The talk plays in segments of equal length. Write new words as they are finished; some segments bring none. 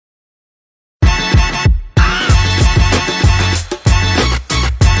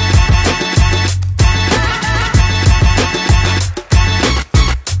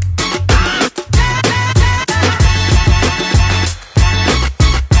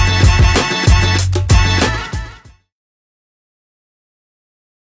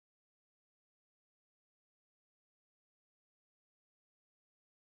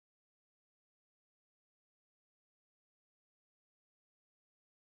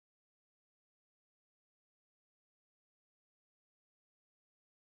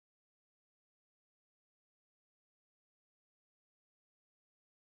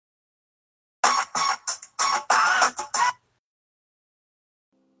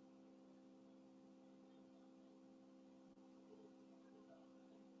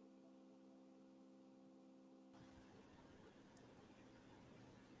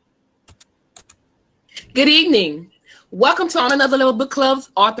Good evening. Welcome to On Another Little Book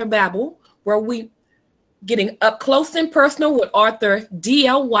Club's Author Babble, where we getting up close and personal with author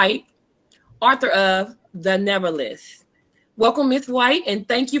D.L. White, author of The Never List. Welcome, Miss White, and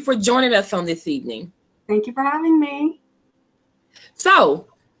thank you for joining us on this evening. Thank you for having me. So,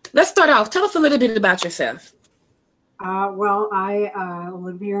 let's start off. Tell us a little bit about yourself. I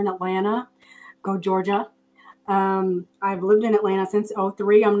live here in Atlanta. Go Georgia. I've lived in Atlanta since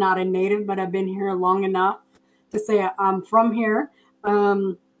 '03. I'm not a native, but I've been here long enough to say I'm from here.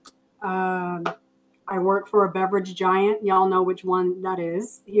 I work for a beverage giant. Y'all know which one that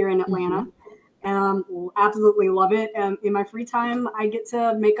is here in Atlanta. Absolutely love it. In my free time, I get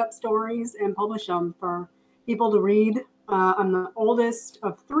to make up stories and publish them for people to read. I'm the oldest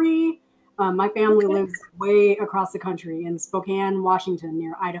of three. My family lives way across the country in Spokane, Washington,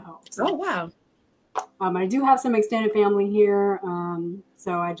 near Idaho. So, oh, wow. I do have some extended family here.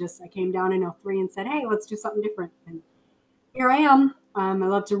 So I came down in '03 and said, hey, let's do something different. And here I am. I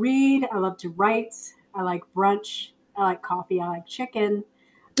love to read. I love to write. I like brunch. I like coffee. I like chicken.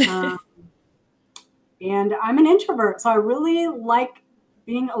 And I'm an introvert. So I really like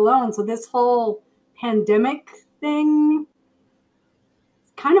being alone. So this whole pandemic thing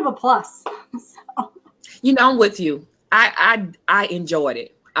is kind of a plus. So. You know, I'm with you. I enjoyed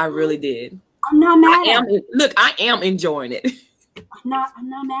it. I really did. I'm not mad at it. Look, I am enjoying it. I'm not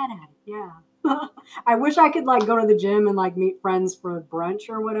mad at it. Yeah. I wish I could go to the gym and meet friends for brunch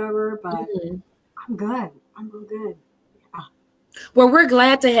or whatever, but I'm good. I'm real good. Yeah. Well, we're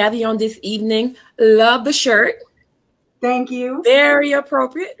glad to have you on this evening. Love the shirt. Thank you. Very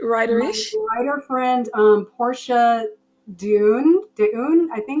appropriate, writer-ish. My writer friend, Portia Dune,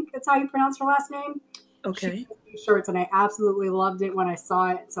 I think that's how you pronounce her last name. Okay. She made shirts, and I absolutely loved it when I saw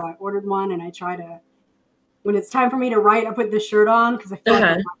it. So I ordered one, and I try to, when it's time for me to write, I put this shirt on because I feel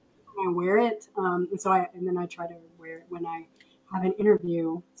like I wear it. And then I try to wear it when I have an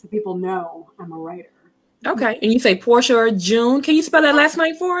interview so people know I'm a writer. Okay. And you say Portia or June. Can you spell that last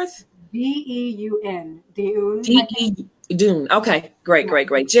name for us? Deun. Dune. Dune. Okay.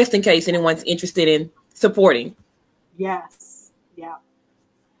 Great. Just in case anyone's interested in supporting. Yes. Yeah.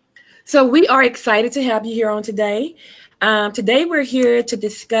 So we are excited to have you here on today. Today we're here to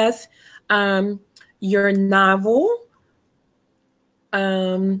discuss your novel,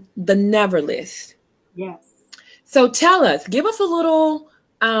 The Never List. Yes. So tell us, give us a little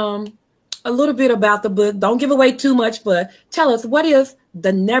bit about the book. Don't give away too much, but tell us, what is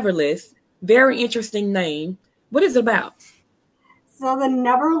The Never List? Very interesting name. What is it about? So The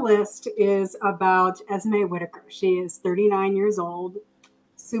Never List is about Esme Whitaker. She is 39 years old.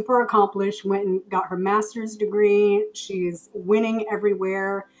 Super accomplished, went and got her master's degree. She's winning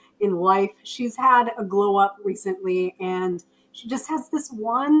everywhere in life. She's had a glow up recently, and she just has this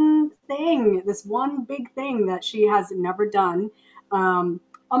one big thing that she has never done. Among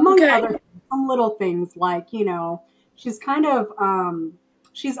other some little things she's kind of,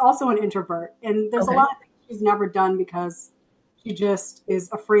 she's also an introvert, and there's a lot of things she's never done because she just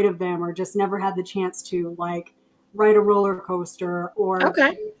is afraid of them or just never had the chance to ride a roller coaster or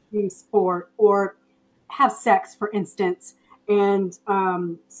do sport or have sex, for instance. And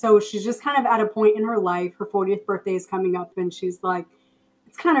so she's just kind of at a point in her life. Her 40th birthday is coming up, and she's like,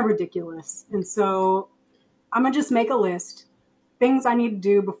 it's kind of ridiculous. And so I'm going to just make a list, things I need to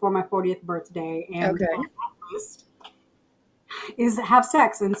do before my 40th birthday. And on that list is have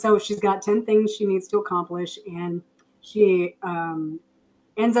sex. And so she's got 10 things she needs to accomplish. And she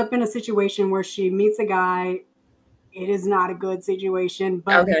ends up in a situation where she meets a guy. It is not a good situation,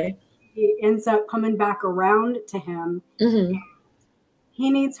 but he ends up coming back around to him. Mm-hmm. He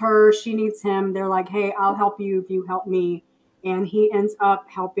needs her. She needs him. They're like, hey, I'll help you if you help me. And he ends up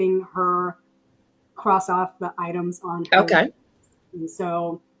helping her cross off the items on her. Okay. And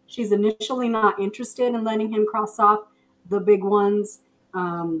so she's initially not interested in letting him cross off the big ones,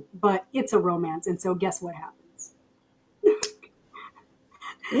 but it's a romance. And so guess what happens?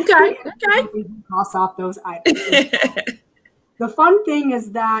 Okay. Cross off those items. The fun thing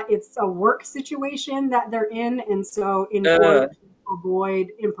is that it's a work situation that they're in, and so in order to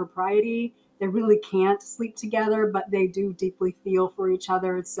avoid impropriety, they really can't sleep together, but they do deeply feel for each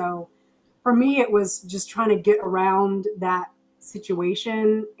other. So for me, it was just trying to get around that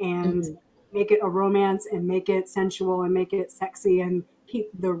situation and make it a romance and make it sensual and make it sexy and keep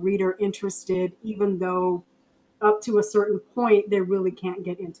the reader interested, even though up to a certain point, they really can't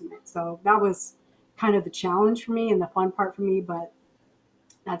get intimate. So that was kind of the challenge for me and the fun part for me, but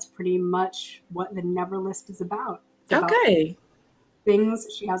that's pretty much what The Never List is about. It's about things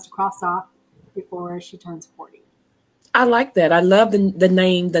she has to cross off before she turns 40. I like that. I love the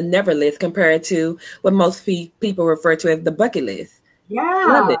name, the never list, compared to what most people refer to as the bucket list.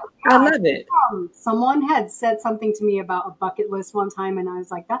 Love Yeah, it. I yeah. I love think it. someone had said something to me about a bucket list one time, and I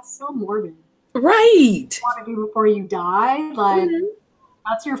was like, "That's so morbid. Right. Want to do before you die? Like Mhm.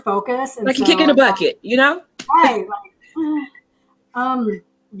 that's your focus." And Like a so kick in I the thought, bucket, you know? right, like,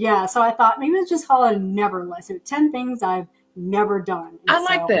 yeah. So I thought maybe let's just call it a never list. So 10 things I've never done, and I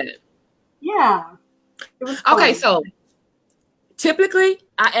like so that. yeah, it was Okay, fun. so typically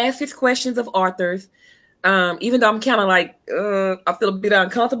I ask these questions of authors. Even though I'm kind of like, I feel a bit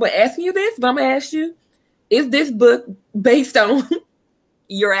uncomfortable asking you this, but I'm gonna ask you: is this book based on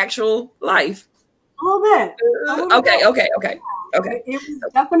your actual life? A little bit, a little Okay, bit. okay, okay, okay. It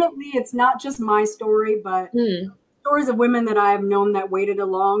was definitely. It's not just my story, but Hmm. stories of women that I have known that waited a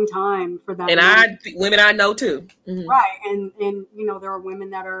long time for that And man. women I know too. Hmm. Right. And you know, there are women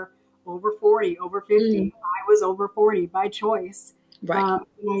that are over 40, over Hmm. 50. I was over 40 by choice. Right.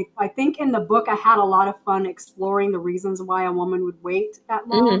 I think in the book I had a lot of fun exploring the reasons why a woman would wait that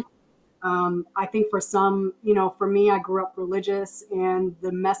Hmm. long. I think for some, you know, for me, I grew up religious, and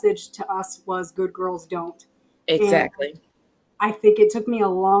the message to us was good girls don't. And Exactly. I think it took me a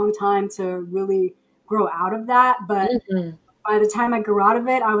long time to really grow out of that. But Hmm. by the time I grew out of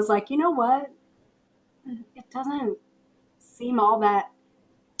it, I was like, you know what? It doesn't seem all that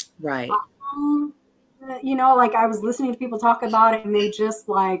Right. awesome. You know, like I was listening to people talk about it, and they just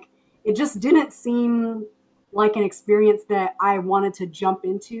like, it just didn't seem like an experience that I wanted to jump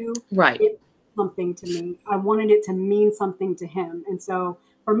into. Right. It something to me. I wanted it to mean something to him. And so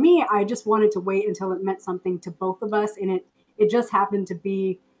for me, I just wanted to wait until it meant something to both of us. And it just happened to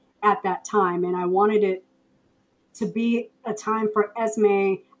be at that time. And I wanted it to be a time for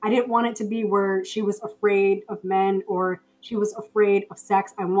Esme. I didn't want it to be where she was afraid of men or she was afraid of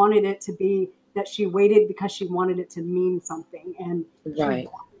sex. I wanted it to be that she waited because she wanted it to mean something. And she Right.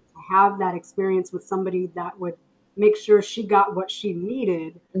 wanted to have that experience with somebody that would make sure she got what she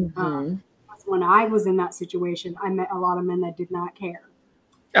needed. Hmm. Because when I was in that situation, I met a lot of men that did not care.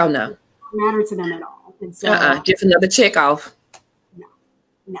 Oh no. It didn't matter to them at all. And so, Just another check off. no,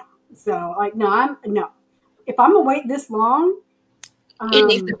 no. So, like, no, no. If I'm gonna wait this long, It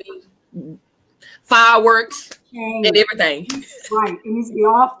needs to um, be fireworks and chain. everything. Right. It needs to be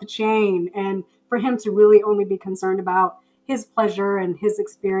off the chain. And for him to really only be concerned about his pleasure and his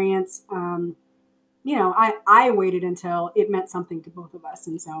experience, you know, I waited until it meant something to both of us.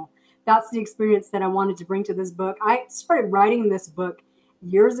 And so that's the experience that I wanted to bring to this book. I started writing this book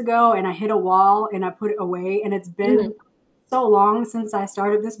years ago, and I hit a wall and I put it away. And it's Hmm. been so long since I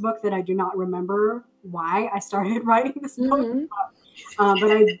started this book that I do not remember why I started writing this book. Hmm.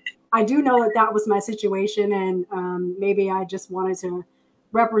 But I do know that that was my situation, and maybe I just wanted to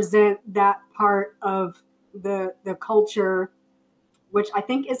represent that part of the culture, which I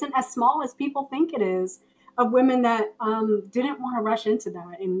think isn't as small as people think it is, of women that didn't want to rush into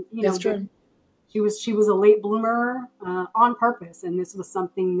that, and you That's know that true. she was a late bloomer on purpose, and this was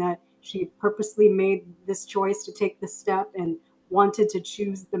something that she purposely made this choice to take this step and wanted to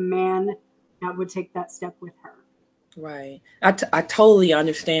choose the man that would take that step with her. Right. I totally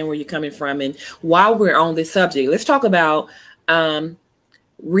understand where you're coming from. And while we're on this subject, let's talk about um,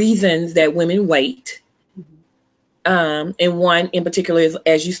 reasons that women wait. Mhm. And one in particular is,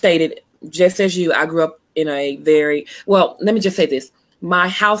 as you stated, just as you, I grew up in a very, well, let me just say this. My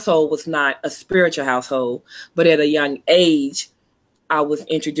household was not a spiritual household, but at a young age, I was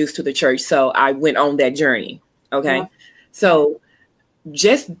introduced to the church. So I went on that journey. Yeah, Okay. yeah. So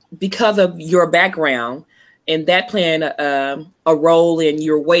just because of your background and that playing a role in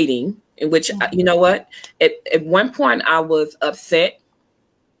your waiting, in which, you know what, at one point I was upset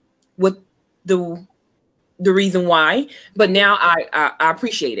with the the reason why, but now I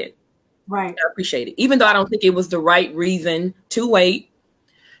appreciate it. Right. I appreciate it, even though I don't think it was the right reason to wait.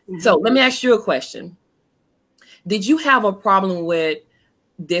 So Hmm. let me ask you a question. Did you have a problem with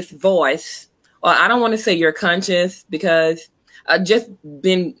this voice? Or I don't want to say your conscience, because I've just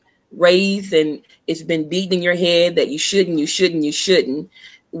been raised and it's been beaten in your head that you shouldn't, you shouldn't, you shouldn't.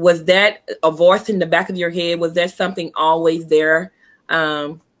 Was that a voice in the back of your head? Was that something always there,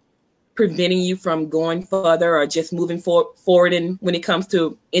 um, preventing you from going further or just moving forward in when it comes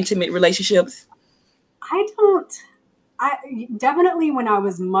to intimate relationships? I don't. I definitely when I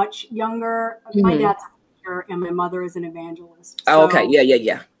was much younger, my Mm-hmm. dad's a preacher and my mother is an evangelist. Oh, okay. So, Yeah, yeah,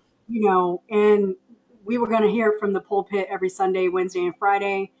 yeah. you know, and we were going to hear it from the pulpit every Sunday, Wednesday, and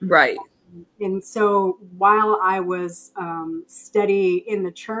Friday. Right. And so while I was steady in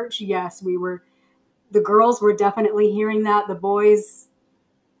the church, yes, the girls were definitely hearing that. The boys,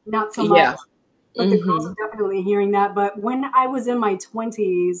 not so much. Yeah. But the girls are definitely hearing that. But when I was in my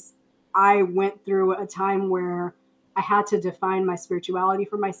 20s, I went through a time where I had to define my spirituality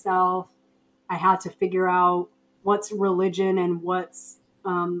for myself. I had to figure out what's religion and what's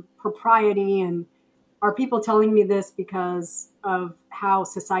propriety, and are people telling me this because of how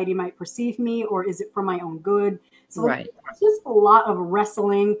society might perceive me, or is it for my own good? So it's just a lot of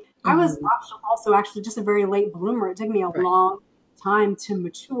wrestling. I was also actually just a very late bloomer. It took me a long time to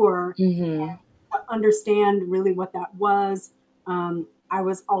mature and to understand really what that was. I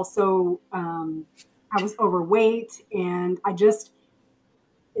was also I was overweight, and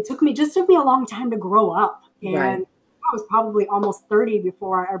it took me a long time to grow up. And I was probably almost 30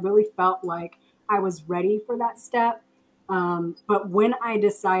 before I really felt like I was ready for that step. But when I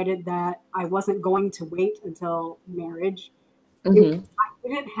decided that I wasn't going to wait until marriage, I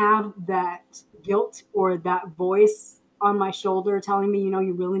didn't have that guilt or that voice on my shoulder telling me,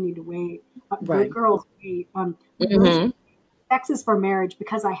 you really need to wait. Good girls wait. Sex is for marriage,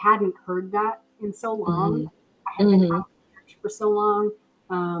 because I hadn't heard that in so long. I had been out of marriage for so long.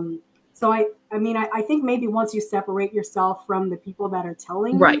 So I think maybe once you separate yourself from the people that are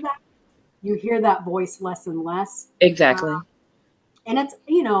telling you that, you hear that voice less and less. Exactly. And it's,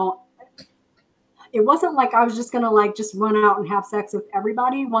 it wasn't like I was just going to just run out and have sex with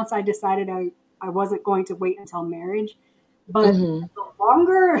everybody once I decided I wasn't going to wait until marriage. But the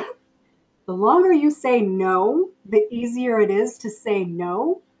longer you say no, the easier it is to say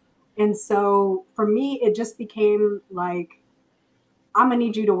no. And so for me, it just became like, I'm going to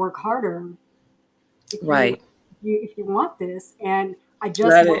need you to work harder. If you want this. And I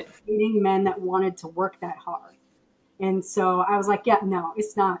just was dating men that wanted to work that hard. And so I was like, yeah, no,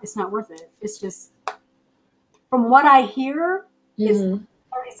 it's not worth it. It's just, from what I hear, is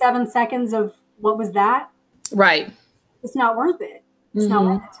 37 seconds of what was that? Right. It's not worth it. It's not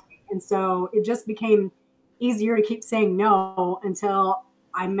worth it to me. And so it just became easier to keep saying no until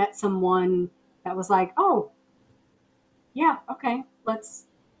I met someone that was like, oh, yeah, okay, let's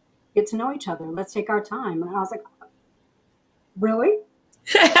get to know each other. Let's take our time. And I was like, really?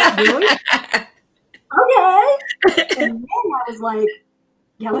 Really? Okay. And then I was like,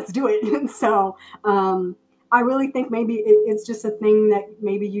 yeah, let's do it. And so I really think maybe it's just a thing that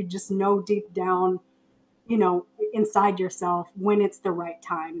maybe you just know deep down, inside yourself when it's the right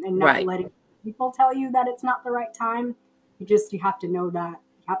time, and not letting people tell you that it's not the right time. You have to know that.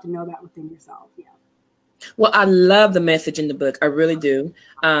 You have to know that within yourself. Yeah. Well, I love the message in the book. I really do.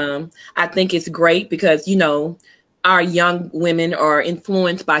 I think it's great because, our young women are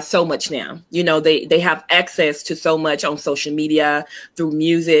influenced by so much now. They have access to so much on social media, through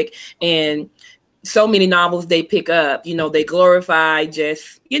music, and so many novels they pick up. They glorify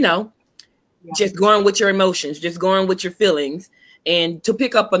just going with your emotions, just going with your feelings. And to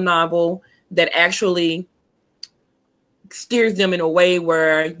pick up a novel that actually steers them in a way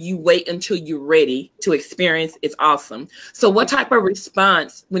where you wait until you're ready to experience is awesome. So what type of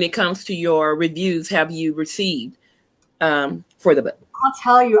response when it comes to your reviews have you received for the book? I'll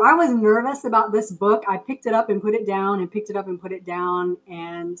tell you, I was nervous about this book. I picked it up and put it down and picked it up and put it down.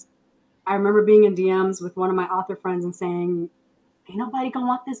 And I remember being in DMs with one of my author friends and saying, ain't nobody gonna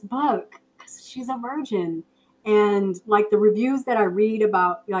want this book because she's a virgin. And the reviews that I read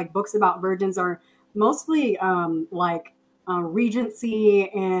about books about virgins are mostly Regency,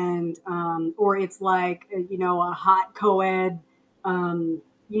 and or it's a hot co-ed,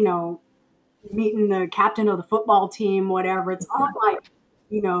 meeting the captain of the football team, whatever. It's all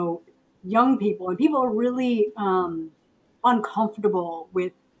young people, and people are really uncomfortable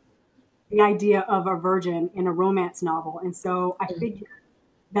with the idea of a virgin in a romance novel. And so I figured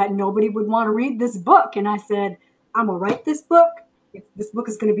that nobody would want to read this book. And I said, I'm going to write this book. This book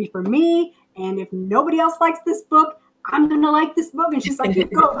is going to be for me. And if nobody else likes this book, I'm going to like this book. And she's like,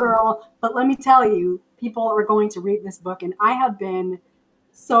 go girl. But let me tell you, people are going to read this book. And I have been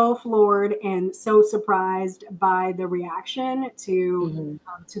so floored and so surprised by the reaction to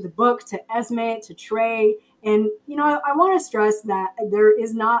the book, to Esme, to Trey. And, I want to stress that there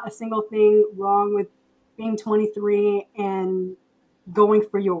is not a single thing wrong with being 23 and going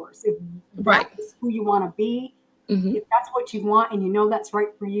for yours. If that's who you want to be, if that's what you want and that's right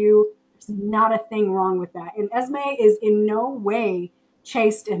for you, there's not a thing wrong with that. And Esme is in no way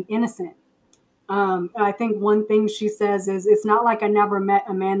chaste and innocent. I think one thing she says is, it's not like I never met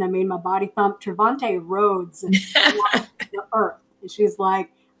a man that made my body thump. Trevante Rhodes and the earth. And she's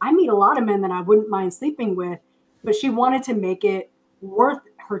like, I meet a lot of men that I wouldn't mind sleeping with, but she wanted to make it worth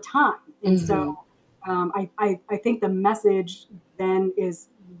her time. And so I think the message then is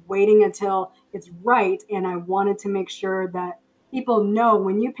waiting until it's right. And I wanted to make sure that people know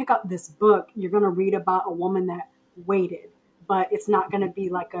when you pick up this book, you're going to read about a woman that waited, but it's not going to be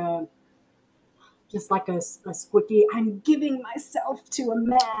like just like a squicky, I'm giving myself to a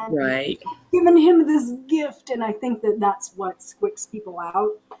man, Right. giving him this gift. And I think that that's what squicks people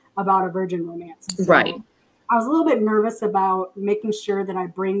out about a virgin romance. So Right. I was a little bit nervous about making sure that I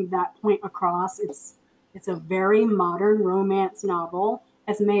bring that point across. It's a very modern romance novel.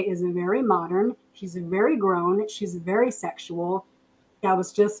 Esme is very modern. She's very grown. She's very sexual. That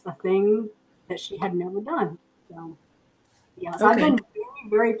was just a thing that she had never done. So, yes, I've been very,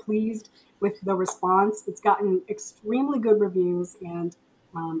 very pleased with the response. It's gotten extremely good reviews, and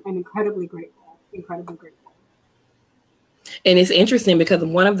I'm incredibly grateful. Incredibly grateful. And it's interesting because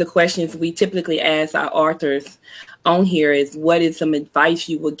one of the questions we typically ask our authors on here is, what is some advice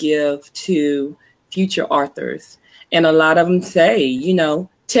you would give to future authors? And a lot of them say, you know,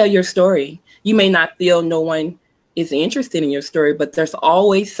 tell your story. You may not feel no one is interested in your story, but there's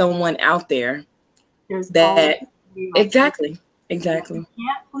always someone out there that exactly. You can't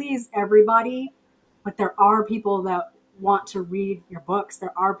please everybody, but there are people that want to read your books.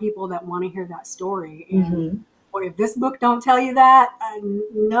 There are people that want to hear that story. And boy, if this book don't tell you that,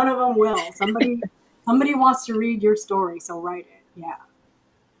 none of them will. Somebody wants to read your story, so write it. Yeah.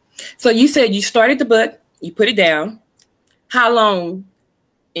 So you said you started the book, you put it down. How long,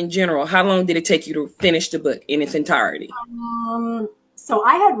 in general, how long did it take you to finish the book in its entirety? So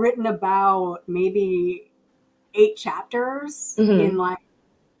I had written about maybe 8 chapters in like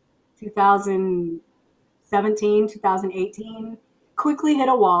 2017, 2018. Quickly hit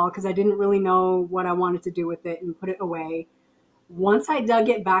a wall because I didn't really know what I wanted to do with it and put it away. Once I dug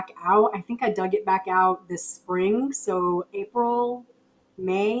it back out, I think I dug it back out this spring, so April,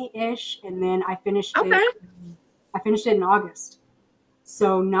 May-ish, and then I finished it. I finished it in August.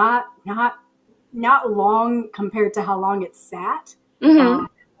 So not long compared to how long it sat. But,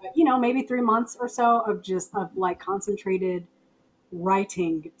 you know, maybe 3 months or so of like concentrated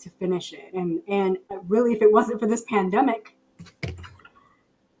writing to finish it. And really, if it wasn't for this pandemic,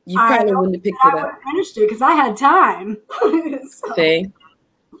 you probably wouldn't have picked it up. I would have finished it because I had time. So, see?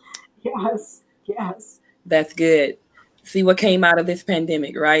 Yes. That's good. See what came out of this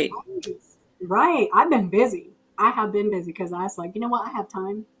pandemic, right? Right. I've been busy. I have been busy because I was like, you know what? I have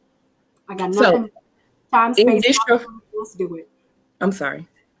time. I got nothing. Time, space, let's do it. I'm sorry.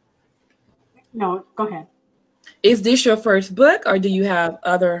 No, go ahead. Is this your first book, or do you have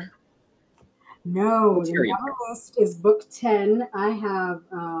other? No, the Babble list is book 10. I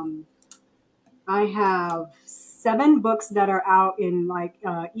have 7 books that are out in like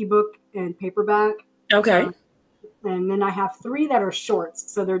ebook and paperback. Okay. And then I have 3 that are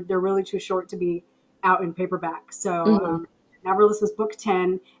shorts, so they're really too short to be out in paperback. So Babble list was book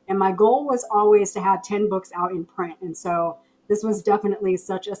 10, and my goal was always to have 10 books out in print, and so this was definitely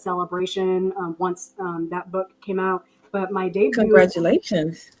such a celebration once that book came out. But my debut.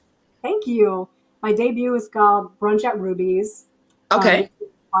 Congratulations. Thank you. My debut is called Brunch at Ruby's. Okay.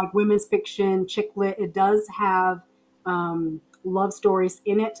 Like women's fiction, chick lit. It does have love stories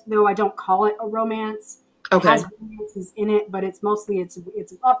in it, though I don't call it a romance. Okay. It has romances in it, but it's mostly it's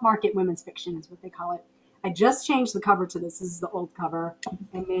upmarket women's fiction is what they call it. I just changed the cover to this. This is the old cover.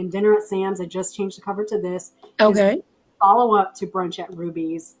 And then Dinner at Sam's, I just changed the cover to this. Okay. Follow up to Brunch at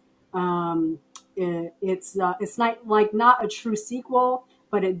Ruby's. It's not a true sequel,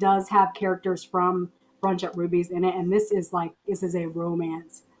 but it does have characters from Brunch at Ruby's in it, and this is a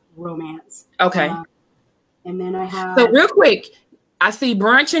romance. Okay. And then I have. So real quick, I see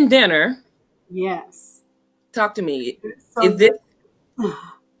Brunch and Dinner. Yes. Talk to me. So is this?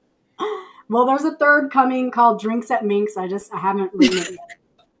 Well, there's a third coming called Drinks at Minx. I haven't written it yet.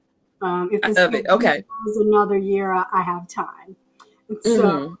 If this is another year, I have time.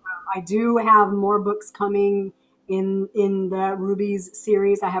 So I do have more books coming in the Ruby's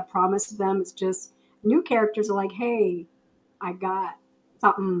series. I have promised them. It's just new characters are like, hey, I got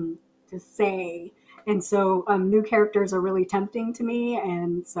something to say. And so new characters are really tempting to me.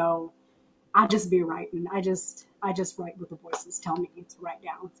 And so I'll just be writing. I just write what the voices tell me to write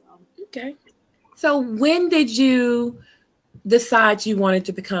down. So. Okay. So when did you decide you wanted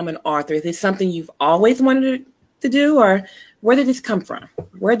to become an author? Is this something you've always wanted to do, or where did this come from?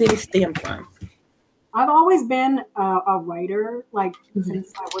 Where did it stem from? I've always been a writer. Like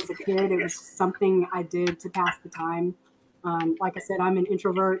since I was a kid, it was something I did to pass the time. Like I said, I'm an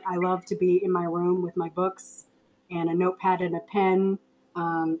introvert. I love to be in my room with my books and a notepad and a pen.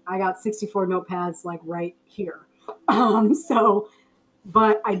 I got 64 notepads like right here.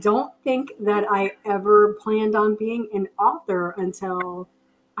 But I don't think that I ever planned on being an author until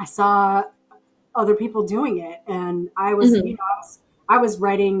I saw other people doing it. And I was, Mm-hmm. I was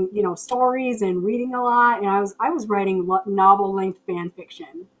writing, stories and reading a lot. And I was writing novel length fan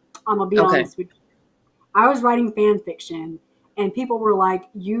fiction. I'm going to be Okay. honest with you. I was writing fan fiction, and people were like,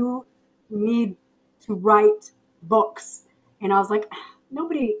 "You need to write books," and I was like, don't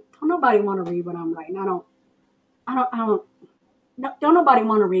nobody want to read what I'm writing. I don't, no, don't nobody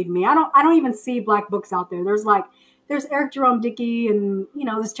want to read me. I don't even see black books out there. There's Eric Jerome Dickey, and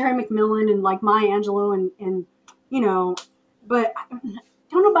there's Terry McMillan, and like Maya Angelou, and you know, but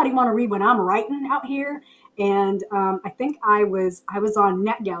don't nobody want to read what I'm writing out here. And I think I was on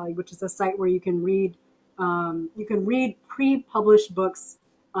NetGalley, which is a site where you can read pre-published books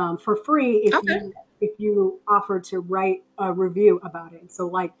for free Okay. if you offer to write a review about it. So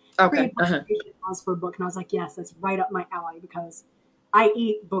like Okay. pre-publication was for a book, and I was like, yes, that's right up my alley because I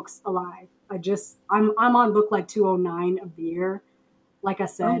eat books alive. I'm on book like 209 of the year. Like I Oh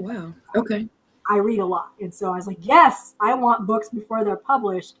said, wow. Okay. I read a lot, and so I was like, yes, I want books before they're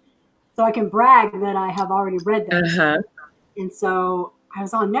published, so I can brag that I have already read them. Uh-huh. And so I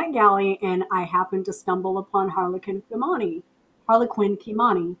was on NetGalley, and I happened to stumble upon Harlequin Kimani.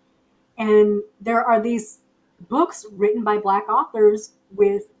 And there are these books written by Black authors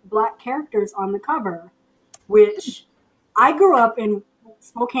with Black characters on the cover, which I grew up in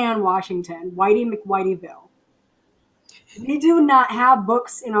Spokane, Washington, Whitey McWhiteyville. We do not have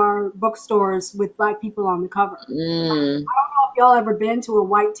books in our bookstores with Black people on the cover. Mm. I don't know if y'all ever been to a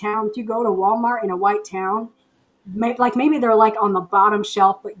white town. If you go to Walmart in a white town, maybe they're like on the bottom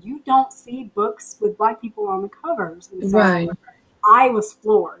shelf, but you don't see books with Black people on the covers. And so Right. I was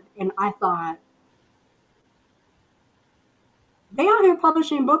floored, and I thought, they out here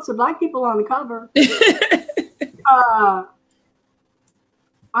publishing books with Black people on the cover.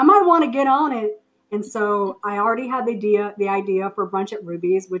 I might want to get on it. And so I already had the idea for Brunch at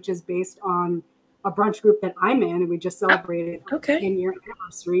Ruby's, which is based on a brunch group that I'm in, and we just celebrated our Okay. 10-year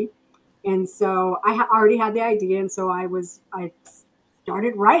anniversary. And so I already had the idea, and so I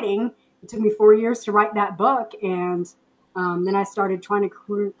started writing. It took me 4 years to write that book, and then I started trying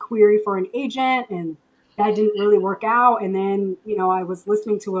to query for an agent, and that didn't really work out. And then I was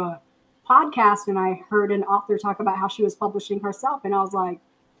listening to a podcast, and I heard an author talk about how she was publishing herself, and I was like,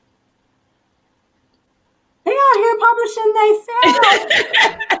 they out here publishing themselves.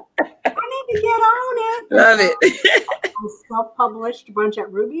 I need to get on it. Love it. I self-published Brunch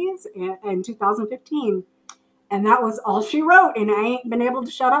at Ruby's in 2015. And that was all she wrote. And I ain't been able to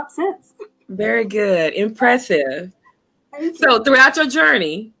shut up since. Very good. Impressive. So throughout your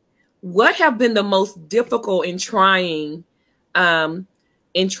journey, what have been the most difficult in trying to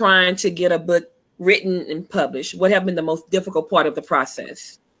get a book written and published? What have been the most difficult part of the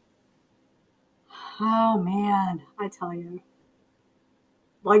process? Oh, man, I tell you.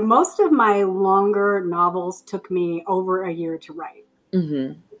 Like most of my longer novels took me over a year to write.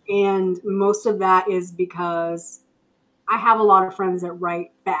 Mm-hmm. And most of that is because I have a lot of friends that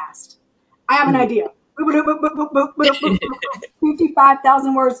write fast. I have an idea.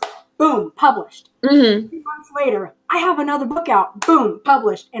 55,000 words, boom, published. Mm-hmm. 3 months later, I have another book out, boom,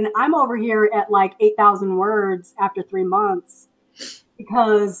 published. And I'm over here at like 8,000 words after 3 months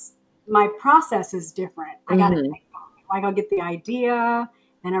because my process is different. I got to think on it. Like I'll get the idea,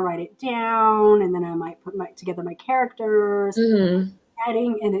 then I write it down, and then I might put together my characters,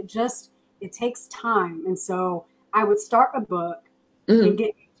 setting, and it takes time. And so I would start a book and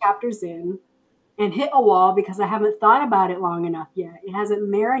get chapters in and hit a wall because I haven't thought about it long enough yet. It hasn't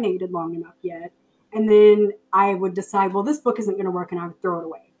marinated long enough yet. And then I would decide, well, this book isn't going to work, and I would throw it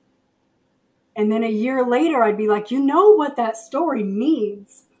away. And then a year later, I'd be like, you know what that story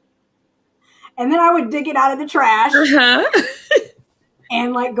needs? And then I would dig it out of the trash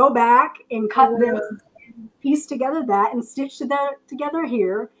and like go back and cut this, and piece together that, and stitch together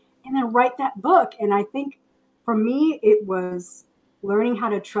here, and then write that book. And I think for me, it was learning how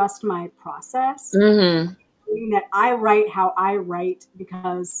to trust my process. Meaning that I write how I write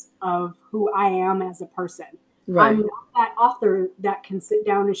because of who I am as a person. Right. I'm not that author that can sit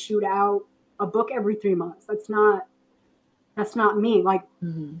down and shoot out a book every 3 months. That's not me. Like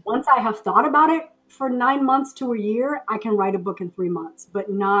once I have thought about it for 9 months to a year, I can write a book in 3 months, but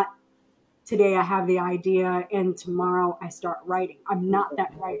not today I have the idea and tomorrow I start writing. I'm not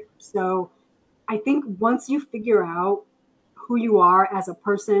that writer. So I think once you figure out who you are as a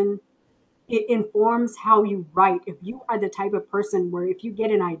person, it informs how you write. If you are the type of person where if you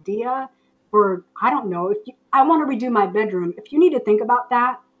get an idea for, I don't know, I want to redo my bedroom, if you need to think about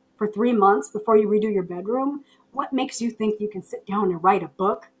that for 3 months before you redo your bedroom, what makes you think you can sit down and write a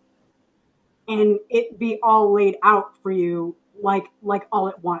book and it be all laid out for you like all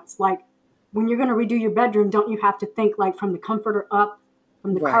at once? Like when you're going to redo your bedroom, don't you have to think like from the comforter up,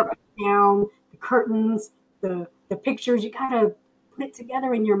 from the carpet down, the curtains, the pictures? You got to put it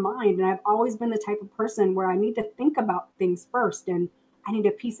together in your mind. And I've always been the type of person where I need to think about things first, and I need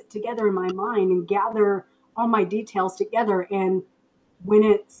to piece it together in my mind and gather all my details together. And when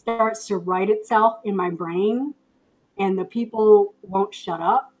it starts to write itself in my brain and the people won't shut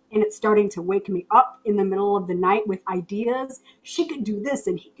up, and it's starting to wake me up in the middle of the night with ideas. She could do this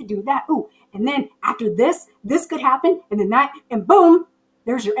and he could do that. Ooh, and then after this could happen, and then that, and boom,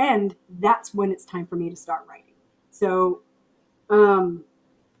 there's your end. That's when it's time for me to start writing. So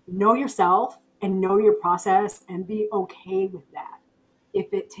know yourself and know your process and be okay with that.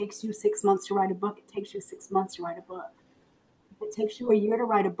 If it takes you 6 months to write a book, it takes you 6 months to write a book. If it takes you a year to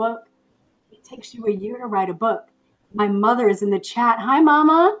write a book, it takes you a year to write a book. My mother is in the chat. Hi,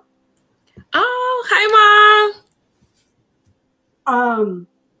 Mama. Oh, hi, Mom.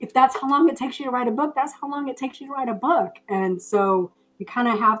 If that's how long it takes you to write a book, that's how long it takes you to write a book. And so you kind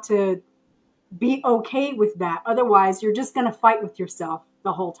of have to be okay with that. Otherwise, you're just going to fight with yourself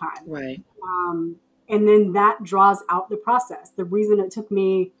the whole time. Right. And then that draws out the process. The reason it took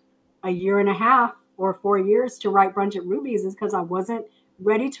me a year and a half or 4 years to write Brunch at Ruby's is because I wasn't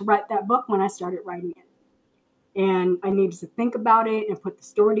ready to write that book when I started writing it. And I needed to think about it and put the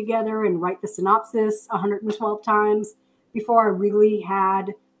story together and write the synopsis 112 times before I really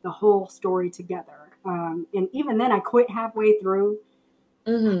had the whole story together. And even then, I quit halfway through.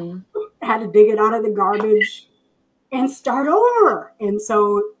 Had to dig it out of the garbage and start over. And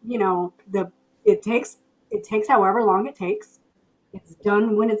so, you know, it takes however long it takes. It's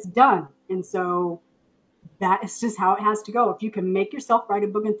done when it's done. And so that is just how it has to go. If you can make yourself write a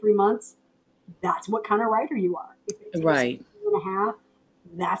book in 3 months, that's what kind of writer you are. If it takes a year and a half,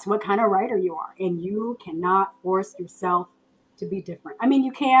 that's what kind of writer you are. And you cannot force yourself to be different. I mean,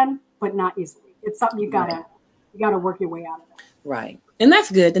 you can, but not easily. It's something you gotta work your way out of it. Right. And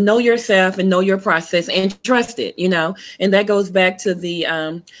that's good to know yourself and know your process and trust it, you know, and that goes back to the,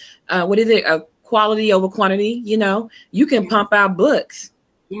 what is it? Quality over quantity. You know, you can pump out books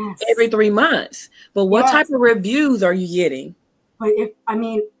every 3 months, but what type of reviews are you getting? But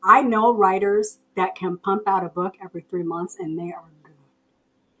I know writers that can pump out a book every 3 months and they are good.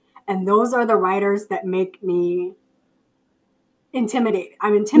 And those are the writers that make me intimidated.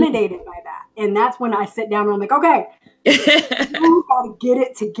 I'm intimidated by that. And that's when I sit down and I'm like, okay, you gotta get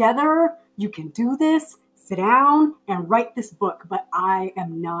it together. You can do this. Sit down and write this book. But I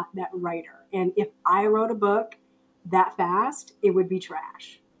am not that writer. And if I wrote a book that fast, it would be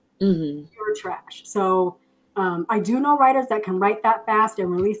trash. Pure trash. So I do know writers that can write that fast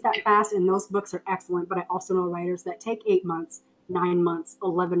and release that fast, and those books are excellent. But I also know writers that take 8 months, 9 months,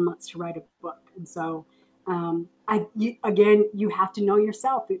 11 months to write a book. And so, you have to know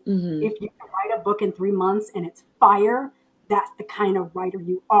yourself. If you can write a book in 3 months and it's fire, that's the kind of writer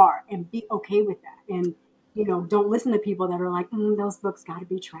you are, and be okay with that. And, you know, don't listen to people that are like, those books got to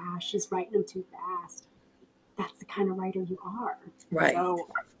be trash. Just writing them too fast. That's the kind of writer you are. Right. So,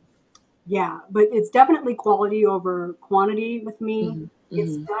 yeah, but it's definitely quality over quantity with me.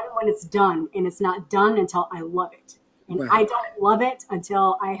 It's done when it's done, and it's not done until I love it. And I don't love it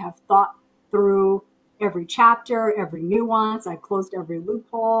until I have thought through every chapter, every nuance. I've closed every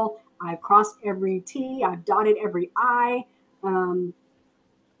loophole. I've crossed every T. I've dotted every I.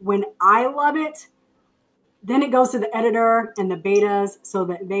 When I love it, then it goes to the editor and the betas so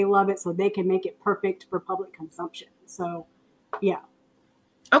that they love it, so they can make it perfect for public consumption. So, yeah.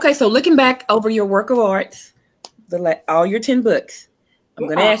 Okay, so looking back over your work of arts, all your 10 books, I'm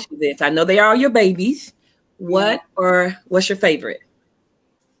going to ask you this. I know they are all your babies. What's your favorite?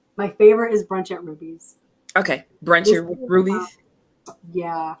 My favorite is Brunch at Ruby's. Okay, Brunch at Ruby's.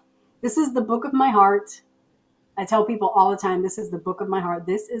 Yeah. This is the book of my heart. I tell people all the time, this is the book of my heart.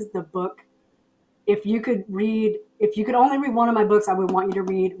 This is the book. If you could only read one of my books, I would want you to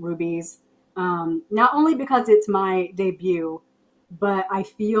read Ruby's. Not only because it's my debut, but I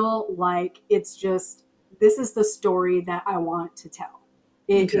feel like it's just, this is the story that I want to tell.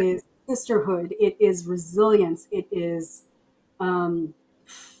 It is sisterhood. It is resilience. It is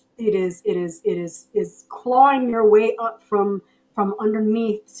clawing your way up from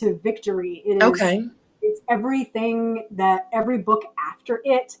underneath to victory. It is, it's everything that every book after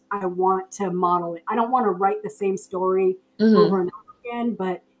it, I want to model it. I don't want to write the same story over and over again,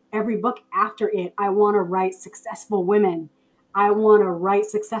 but every book after it, I want to write successful women. I want to write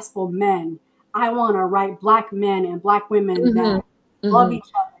successful men. I want to write Black men and Black women that love each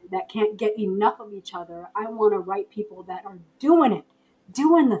other, that can't get enough of each other. I want to write people that are doing it,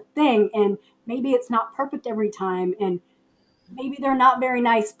 doing the thing. And maybe it's not perfect every time. And maybe they're not very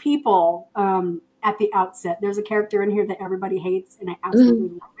nice people at the outset. There's a character in here that everybody hates, and I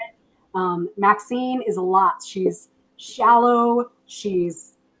absolutely love it. Maxine is a lot. She's shallow.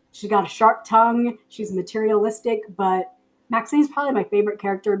 She's got a sharp tongue. She's materialistic, but Maxine's probably my favorite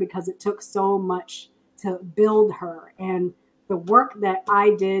character because it took so much to build her. And the work that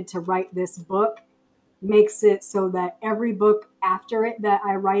I did to write this book makes it so that every book after it that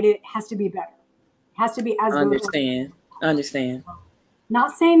I write it has to be better. It has to be as good. Understand.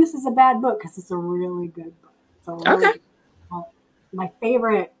 Not saying this is a bad book because it's a really good book. So really okay. My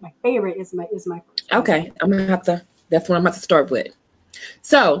favorite is my first. Okay, that's what I'm about to start with.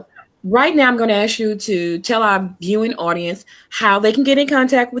 So right now I'm going to ask you to tell our viewing audience how they can get in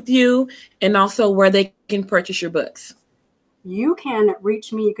contact with you and also where they can purchase your books. You can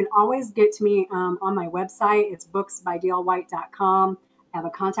reach me. You can always get to me on my website. It's booksbydlwhite.com. I have a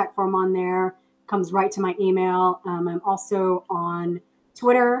contact form on there. Comes right to my email. I'm also on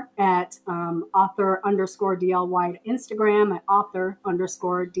Twitter at author_DL White, Instagram at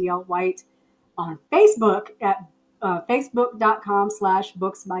author_DL White, on Facebook at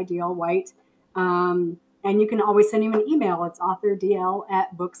facebook.com/booksbydlwhite. And you can always send him an email. It's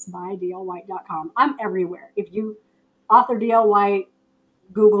authordl@booksbydlwhite.com. I'm everywhere. If you author DL White,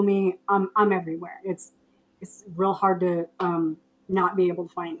 Google me. I'm everywhere. It's real hard to not be able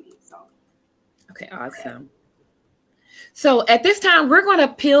to find me. So. Okay, awesome. So at this time, we're going to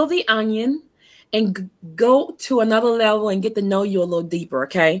peel the onion and go to another level and get to know you a little deeper,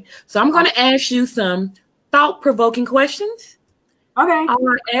 okay? So I'm going to ask you some thought-provoking questions. Okay. I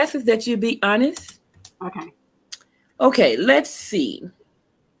want to ask is that you be honest. Okay. Okay, let's see.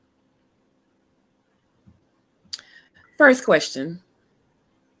 First question.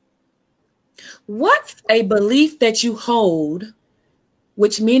 What's a belief that you hold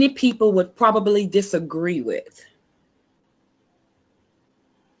which many people would probably disagree with?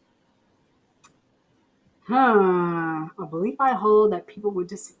 A belief I hold that people would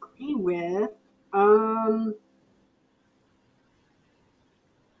disagree with. I'm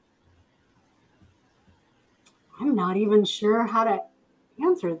not even sure how to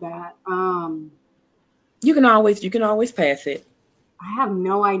answer that. You can always pass it. I have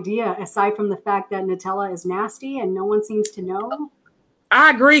no idea, aside from the fact that Nutella is nasty and no one seems to know.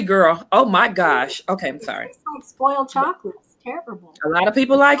 I agree, girl. Oh my gosh. Okay, I'm sorry. It's like spoiled chocolate. It's terrible. A lot of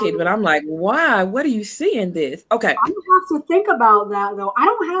people like it, but I'm like, why? What do you see in this? Okay. I don't have to think about that, though. I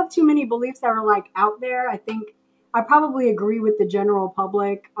don't have too many beliefs that are like out there. I think I probably agree with the general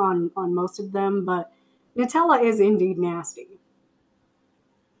public on most of them, but Nutella is indeed nasty.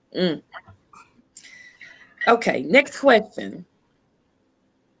 Okay, next question.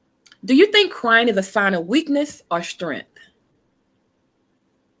 Do you think crying is a sign of weakness or strength?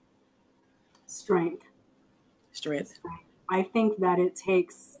 Strength. I think that it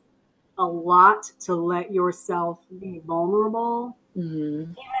takes a lot to let yourself be vulnerable.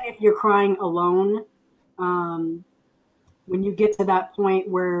 Even if you're crying alone, when you get to that point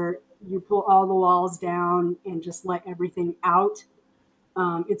where you pull all the walls down and just let everything out,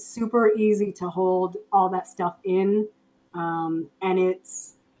 it's super easy to hold all that stuff in. And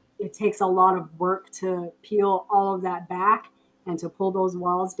it takes a lot of work to peel all of that back and to pull those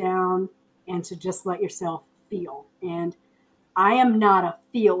walls down and to just let yourself feel. And I am not a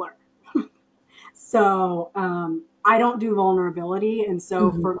feeler. So I don't do vulnerability. And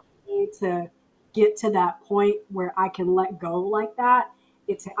so for me to get to that point where I can let go like that,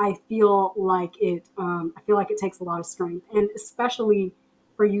 I feel like it takes a lot of strength, and especially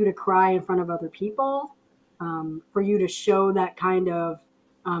for you to cry in front of other people, for you to show that kind of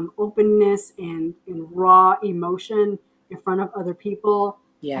openness and raw emotion in front of other people.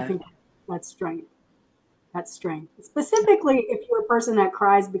 Yeah. I think that's strength. That's strength. Specifically, if you're a person that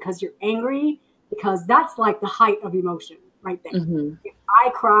cries because you're angry, because that's like the height of emotion right there. If I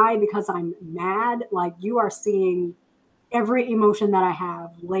cry because I'm mad, like you are seeing every emotion that I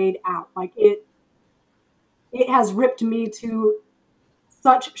have laid out. Like it has ripped me to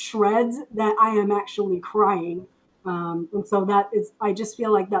such shreds that I am actually crying. And so I just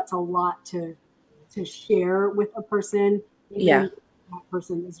feel like that's a lot to share with a person. Even if that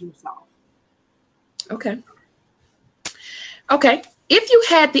person is yourself. Okay. If you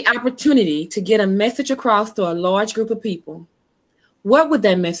had the opportunity to get a message across to a large group of people, what would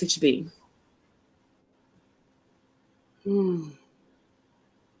that message be? I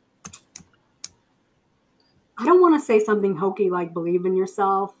don't want to say something hokey like believe in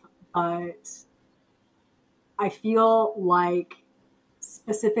yourself, but I feel like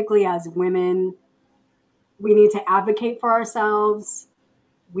specifically as women, we need to advocate for ourselves.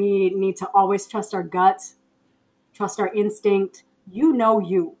 We need to always trust our gut, trust our instinct. You know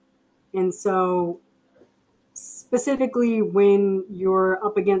you. And so specifically when you're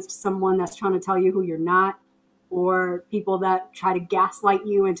up against someone that's trying to tell you who you're not, or people that try to gaslight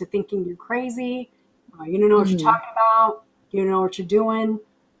you into thinking you're crazy, you don't know what you're talking about, you don't know what you're doing.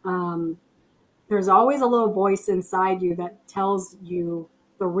 There's always a little voice inside you that tells you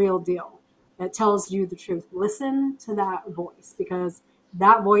the real deal, that tells you the truth. Listen to that voice, because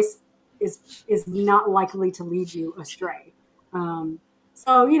that voice is not likely to lead you astray.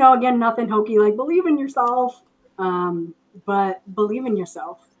 So, again, nothing hokey, like believe in yourself, but believe in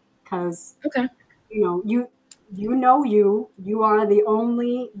yourself, because, you are the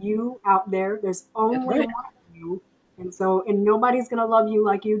only you out there. There's only one of you. And nobody's going to love you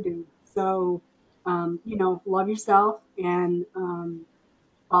like you do. So, love yourself and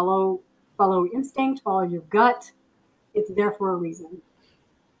follow instinct, follow your gut. It's there for a reason.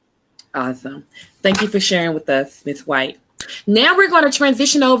 Awesome. Thank you for sharing with us, Ms. White. Now we're going to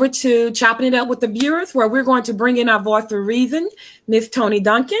transition over to chopping it up with the viewers, where we're going to bring in our voice of reason, Ms. Toni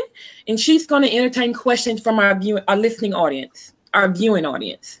Duncan, and she's going to entertain questions from our listening audience, our viewing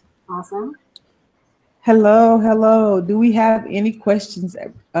audience. Awesome. Hello. Do we have any questions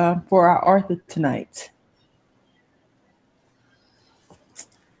for our author tonight?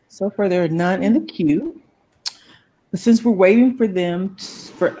 So far, there are none in the queue. But since we're waiting for them,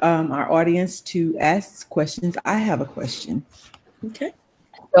 for our audience to ask questions, I have a question. Okay.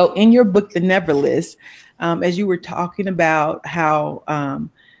 So in your book, The Never List, as you were talking about how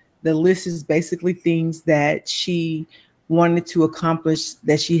the list is basically things that she wanted to accomplish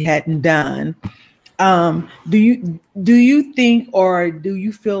that she hadn't done. Do you think, or do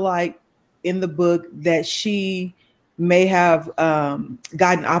you feel like in the book that she may have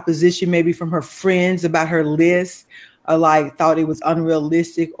gotten opposition maybe from her friends about her list, or like thought it was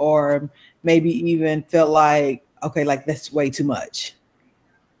unrealistic, or maybe even felt like, okay, like that's way too much?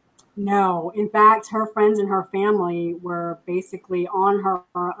 No, in fact, her friends and her family were basically on her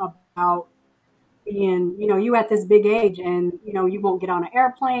about being, you at this big age, and you won't get on an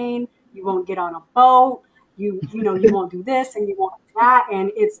airplane, you won't get on a boat, you won't do this and you won't do that,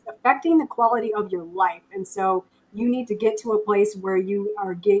 and it's affecting the quality of your life. And so you need to get to a place where you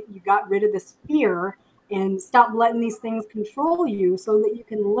got rid of this fear and stop letting these things control you so that you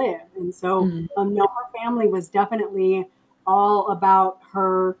can live. And so no, her family was definitely all about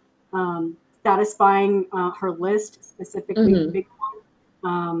her satisfying her list, specifically the big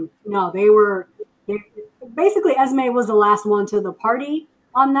one. No, they basically, Esme was the last one to the party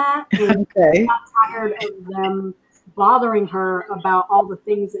on that. And okay. got tired of them bothering her about all the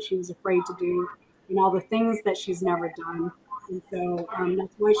things that she was afraid to do and all the things that she's never done. And so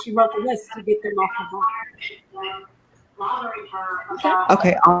that's why she wrote the list, to get them off the block.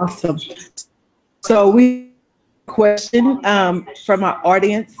 Okay, awesome. So we have a question from our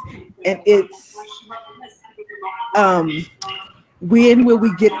audience, and it's when will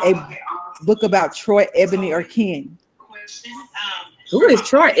we get a book about Troy, Ebony, or Ken? Who is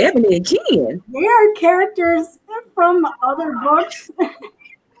Troy, Ebony, and Ken? They are characters from other books.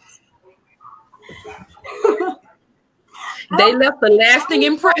 They left a lasting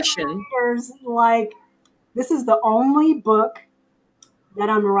impression. Like, this is the only book that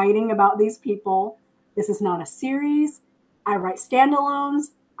I'm writing about these people. This is not a series. I write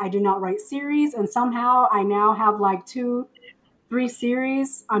standalones. I do not write series. And somehow I now have like 2-3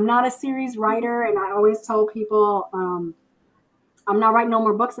 series. I'm not a series writer. And I always tell people, I'm not writing no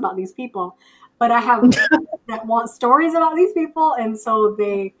more books about these people. But I have that want stories about these people. And so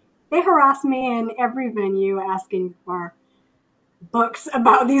they harass me in every venue asking for books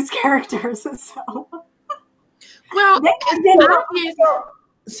about these characters. So, well,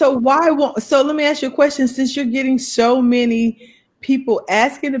 so why won't? So let me ask you a question. Since you're getting so many people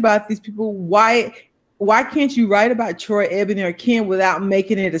asking about these people, why can't you write about Troy, Ebony, or Ken without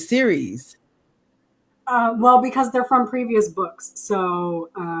making it a series? Well, because they're from previous books.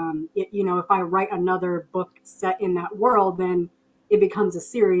 So, if I write another book set in that world, then it becomes a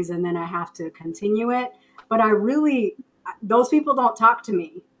series, and then I have to continue it. But those people don't talk to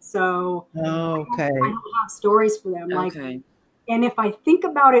me. So okay. I don't have stories for them. Okay. And if I think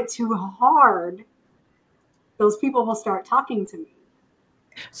about it too hard, those people will start talking to me.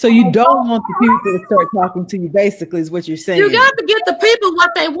 So you don't want the people to start talking to you, basically, is what you're saying. You got to get the people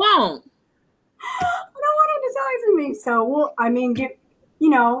what they want. I don't want them to talk to me. So,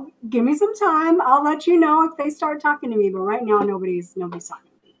 give me some time. I'll let you know if they start talking to me. But right now, nobody's talking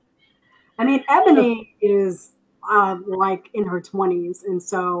to me. I mean, Ebony is like in her 20s. And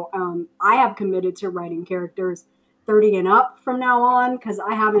so I have committed to writing characters 30 and up from now on, because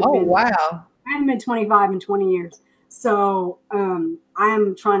I haven't been 25 in 20 years. So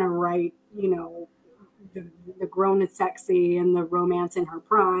I'm trying to write, the grown and sexy and the romance in her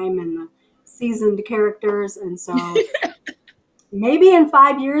prime and the seasoned characters. And so maybe in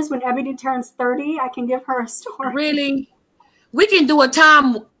 5 years when Ebony turns 30, I can give her a story. Really? We can do a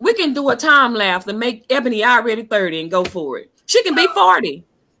time lapse and make Ebony already 30 and go for it. She can be 40.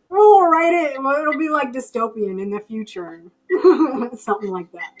 We'll write it. Well, it'll be like dystopian in the future. Something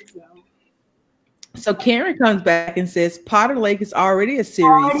like that. So Karen comes back and says Potter Lake is already a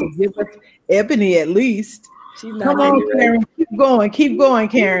series. So give us Ebony at least. Come on, Karen. Keep going,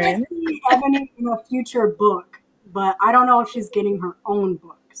 Karen. I see Ebony in a future book, but I don't know if she's getting her own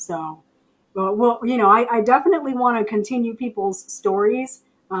book. So, well, I definitely want to continue people's stories,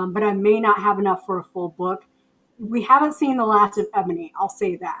 but I may not have enough for a full book. We haven't seen the last of Ebony. I'll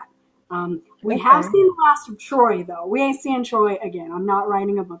say that. We have seen the last of Troy, though. We ain't seeing Troy again. I'm not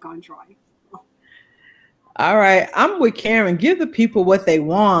writing a book on Troy. All right. I'm with Karen. Give the people what they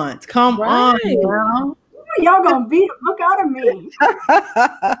want. Come on now. Y'all gonna beat the book out of me.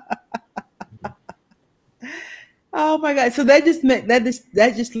 Oh my God. So that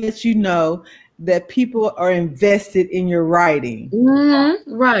just lets you know that people are invested in your writing.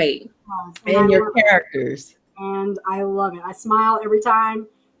 Mm-hmm. Right. And your characters. And I love it. I smile every time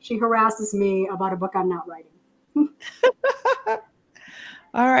she harasses me about a book I'm not writing.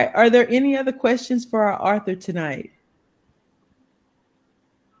 All right. Are there any other questions for our author tonight?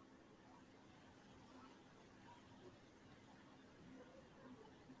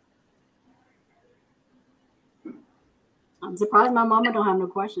 I'm surprised my mama don't have no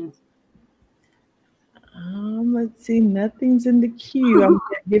questions. Let's see. Nothing's in the queue. I'm gonna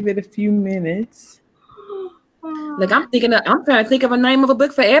give it a few minutes. Like I'm trying to think of a name of a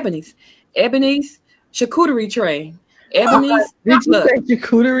book for Ebony's charcuterie tray. Ebony's did you say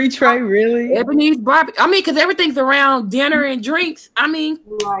charcuterie tray? Really? Ebony's barbecue. I mean, because everything's around dinner and drinks. I mean,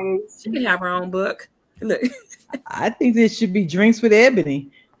 right. She can have her own book. Look. I think there should be drinks with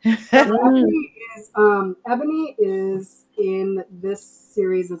Ebony. Ebony is in this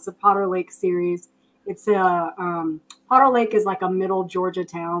series. It's a Potter Lake series. It's a Potter Lake is like a middle Georgia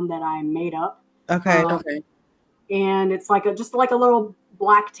town that I made up. Okay. And it's like just like a little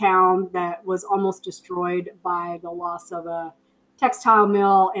black town that was almost destroyed by the loss of a textile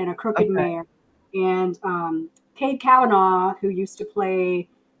mill and a crooked mayor. And Cade Kavanaugh, who used to play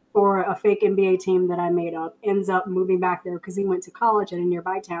for a fake NBA team that I made up, ends up moving back there because he went to college at a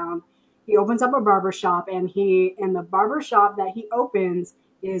nearby town. He opens up a barbershop, and the barbershop that he opens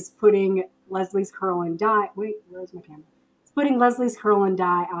is putting Leslie's Curl and Dye. Wait, where's my camera? It's putting Leslie's Curl and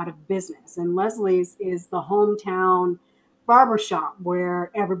Dye out of business. And Leslie's is the hometown barbershop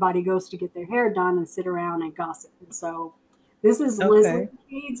where everybody goes to get their hair done and sit around and gossip. And so this is Leslie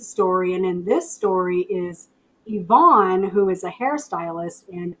Cade's story. And in this story is Yvonne, who is a hairstylist.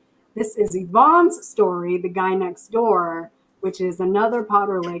 And this is Yvonne's story, The Guy Next Door, which is another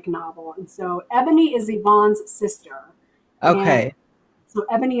Potter Lake novel. And so Ebony is Yvonne's sister. Okay. And so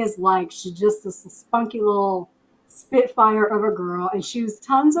Ebony is she's just this spunky little spitfire of a girl. And she was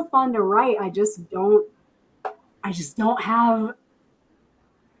tons of fun to write. I just don't have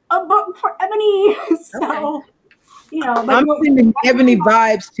a book for Ebony. So, I'm sending Ebony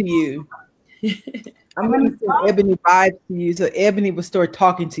vibes to you. I'm going to send Ebony vibes to you so Ebony will start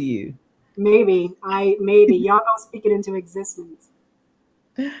talking to you. Maybe. Y'all don't speak it into existence.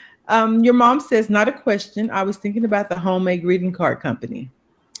 Your mom says, not a question. I was thinking about the homemade greeting card company.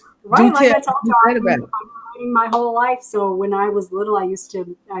 Right, like I told you, I've been writing my whole life. So when I was little, I used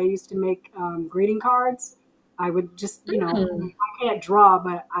to make greeting cards. I would just, I can't draw,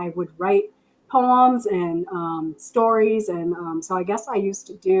 but I would write poems and stories. And so I guess I used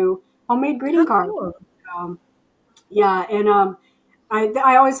to do homemade greeting cards. Cool.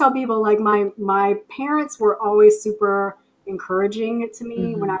 I always tell people, like, my parents were always super encouraging to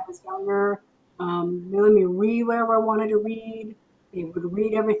me when I was younger. They let me read whatever I wanted to read. They would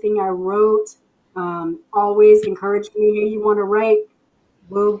read everything I wrote. Always encouraged me, hey, you want to write?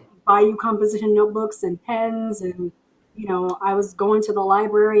 We'll buy you composition notebooks and pens. And, I was going to the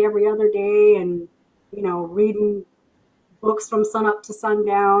library every other day and, reading books from sunup to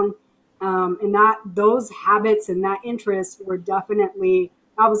sundown. And those habits and that interest were definitely,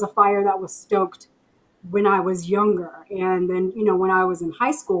 that was a fire that was stoked when I was younger. And then, when I was in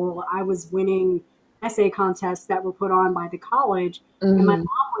high school, I was winning essay contests that were put on by the college, and my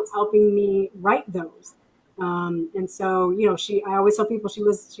mom was helping me write those. And so, I always tell people she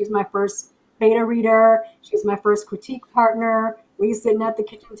was my first beta reader. She was my first critique partner. We sitting at the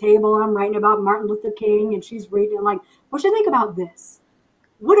kitchen table. I'm writing about Martin Luther King, and she's reading like, what do you think about this?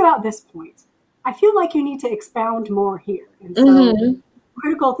 What about this point? I feel like you need to expound more here. And so Mm-hmm.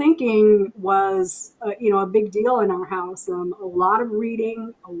 critical thinking was, a big deal in our house. A lot of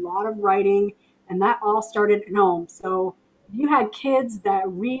reading, a lot of writing, and that all started at home. So if you had kids that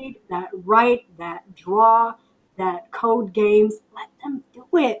read, that write, that draw, that code games, let them do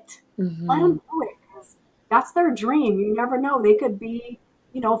it. Let Mm-hmm. them do it, because that's their dream. You never know. They could be,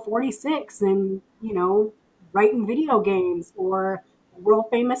 46 and, writing video games, or a world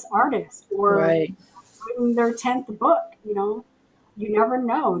famous artist, or Right. written their 10th book. You never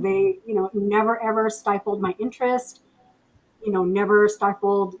know. They, never ever stifled my interest, never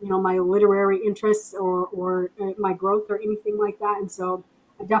stifled, my literary interests, or my growth or anything like that. And so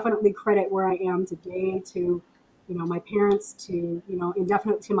I definitely credit where I am today to, my parents, to, and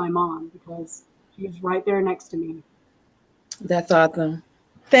definitely to my mom, because she's right there next to me. That's awesome.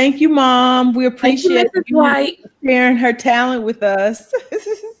 Thank you, Mom. We Thank you, appreciate Mrs. you White. sharing her talent with us.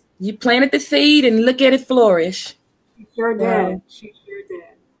 You planted the seed and look at it flourish. She sure Wow. did. She sure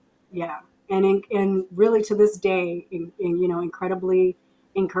did. Yeah. And really to this day, incredibly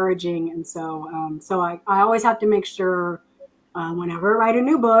encouraging. And so I always have to make sure, whenever I write a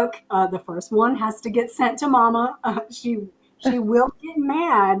new book, the first one has to get sent to Mama. She will get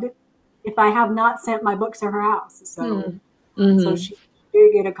mad if I have not sent my book to her house. So Mm-hmm. she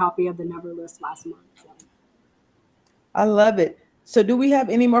did get a copy of the Never List last month. So. I love it. So do we have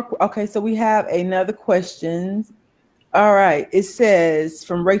any more? Okay, so we have another question. All right. It says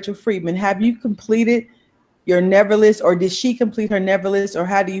from Rachel Friedman, have you completed your Never List, or did she complete her Never List, or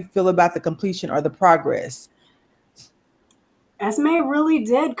how do you feel about the completion or the progress? Esme really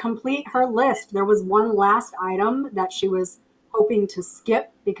did complete her list. There was one last item that she was hoping to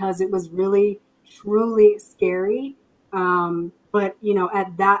skip because it was really, truly scary. But,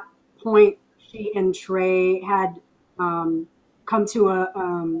 at that point, she and Trey had come to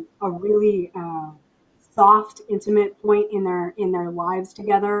a really soft, intimate point in their lives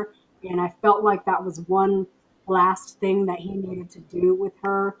together. And I felt like that was one last thing that he needed to do with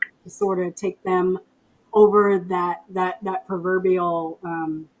her, to sort of take them over that proverbial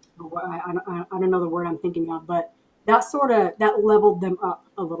I don't know the word I'm thinking of, but that leveled them up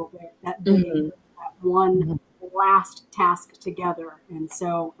a little bit, that they Mm-hmm. that one last task together. And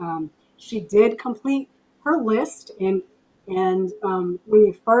so she did complete her list. And when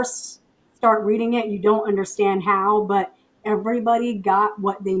you first start reading it, you don't understand how, but everybody got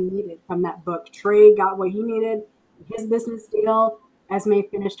what they needed from that book. Trey got what he needed, his business deal. Esme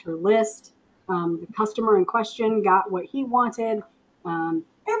finished her list. The customer in question got what he wanted.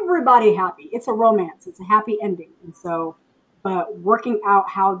 Everybody happy. It's a romance. It's a happy ending. And so, but working out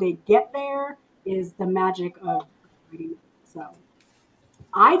how they get there is the magic of reading. So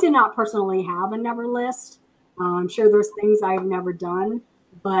I did not personally have a never list. I'm sure there's things I've never done,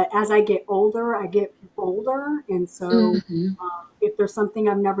 but as I get older, I get bolder. And so Mm-hmm. if there's something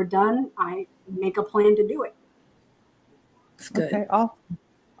I've never done, I make a plan to do it. It's good. Okay, awesome.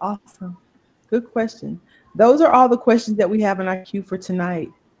 Awesome. Good question. Those are all the questions that we have in our queue for tonight.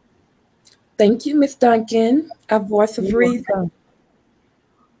 Thank you, Miss Duncan, our voice of You're reason. welcome.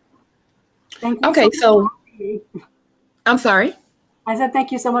 Thank you. Okay, so me. I'm sorry. I said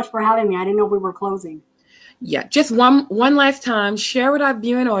thank you so much for having me. I didn't know we were closing. Yeah, just one last time, share with our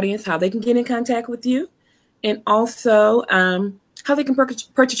viewing audience how they can get in contact with you, and also how they can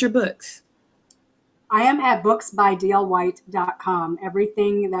purchase your books. I am at booksbydlwhite.com.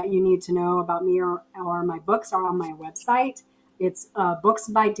 Everything that you need to know about me or my books are on my website. It's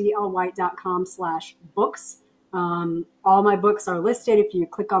booksbydlwhite.com/books. All my books are listed. If you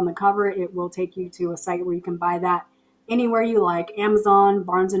click on the cover, it will take you to a site where you can buy that anywhere you like: Amazon,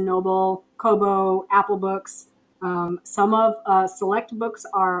 Barnes & Noble, Kobo, Apple Books. Some of select books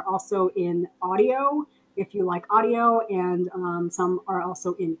are also in audio, if you like audio, and some are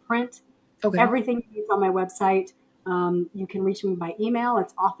also in print. Okay. Everything is on my website. You can reach me by email.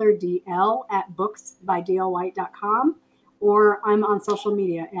 It's authordl@booksbydlwhite.com, or I'm on social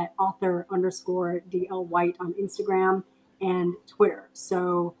media at author_dlwhite on Instagram and Twitter.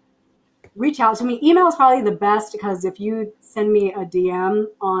 So reach out to me. Email is probably the best, because if you send me a DM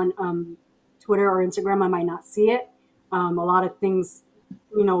on Twitter or Instagram, I might not see it. A lot of things,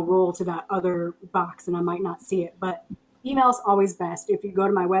 roll to that other box and I might not see it. But email is always best. If you go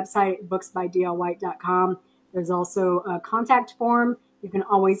to my website, booksbydlwhite.com, there's also a contact form. You can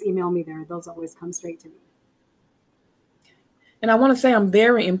always email me there. Those always come straight to me. And I want to say I'm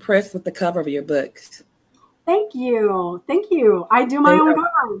very impressed with the cover of your books. Thank you. Thank you. I do my own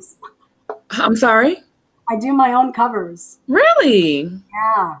covers. I'm sorry? I do my own covers. Really?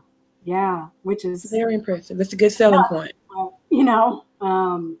 Yeah. Which is very impressive. That's a good selling point.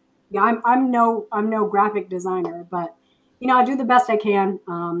 Yeah, I'm no graphic designer, but you know, I do the best I can.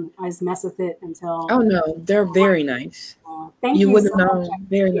 I just mess with it until. Oh no, they're very nice. Thank You you so wouldn't much. know.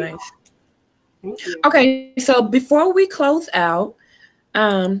 Very nice. Thank you. Okay, so before we close out,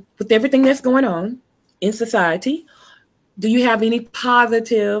 with everything that's going on in society, do you have any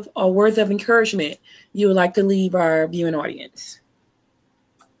positive or words of encouragement you would like to leave our viewing audience?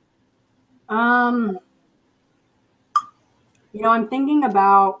 You know, I'm thinking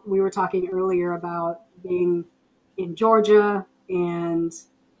about, we were talking earlier about being in Georgia and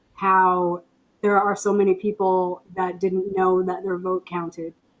how there are so many people that didn't know that their vote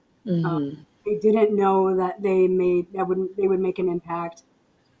counted. Mm-hmm. They didn't know that they would make an impact.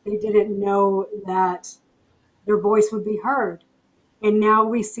 They didn't know that their voice would be heard. And now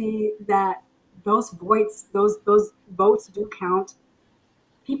we see that those votes do count.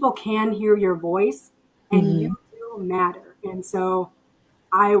 People can hear your voice, and Mm-hmm. you do matter. And so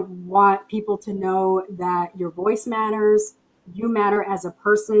I want people to know that your voice matters. You matter as a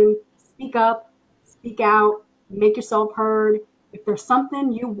person. Speak up, speak out, make yourself heard. If there's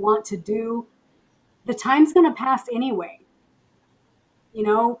something you want to do, the time's going to pass anyway. You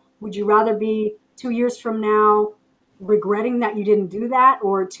know, would you rather be 2 years from now regretting that you didn't do that,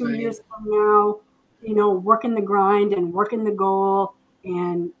 or two Right. years from now, you know, working the grind and working the goal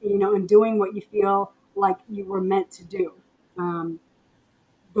and, you know, and doing what you feel like you were meant to do?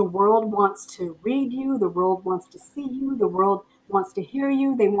 The world wants to read you. The world wants to see you. The world wants to hear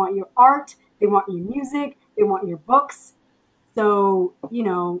you. They want your art. They want your music. They want your books. So, you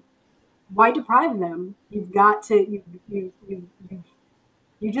know, why deprive them? You've got to, you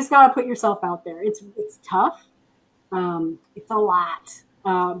just got to put yourself out there. It's tough. It's a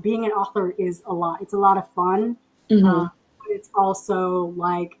lot. Being an author is a lot. It's a lot of fun. Mm-hmm. But it's also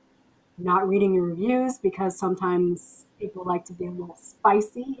like not reading your reviews, because sometimes people like to be a little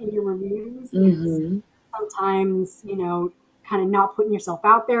spicy in your reviews. Mm-hmm. Sometimes, you know, kind of not putting yourself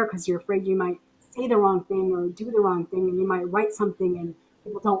out there because you're afraid you might say the wrong thing or do the wrong thing, and you might write something and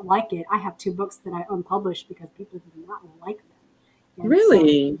people don't like it. I have 2 books that I unpublished because people did not like them. And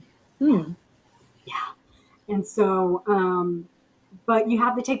Really? So, yeah. And so, but you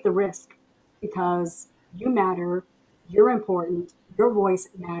have to take the risk, because you matter, you're important, your voice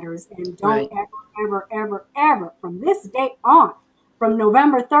matters, and don't Right. ever, from this day on, from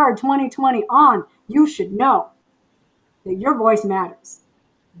November 3rd, 2020 on, you should know that your voice matters.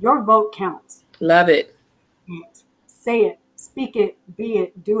 Your vote counts. Love it. Say it, speak it, be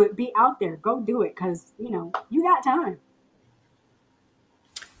it, do it, be out there, go do it, because, you know, you got time.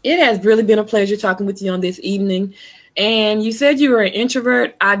 It has really been a pleasure talking with you on this evening. And you said you were an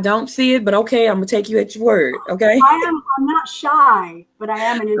introvert. I don't see it, but okay, I'm gonna take you at your word. Okay. I'm not shy, but I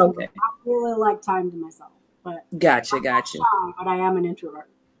am an introvert. Okay. I really like time to myself, but Gotcha. I'm not Gotcha. shy, but I am an introvert.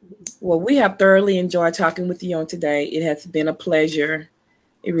 Well, we have thoroughly enjoyed talking with you on today. It has been a pleasure.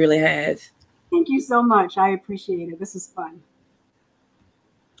 It really has. Thank you so much. I appreciate it. This is fun.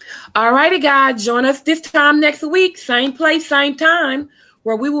 All righty, guys. Join us this time next week, same place, same time,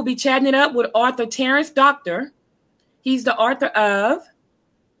 where we will be chatting it up with author Terrence Doctor. He's the author of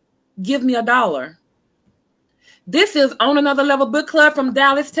Give Me a Dollar. This is On Another Level Book Club from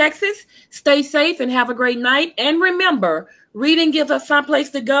Dallas, Texas. Stay safe and have a great night. And remember, reading gives us someplace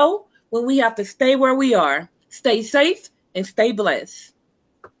to go when we have to stay where we are. Stay safe and stay blessed.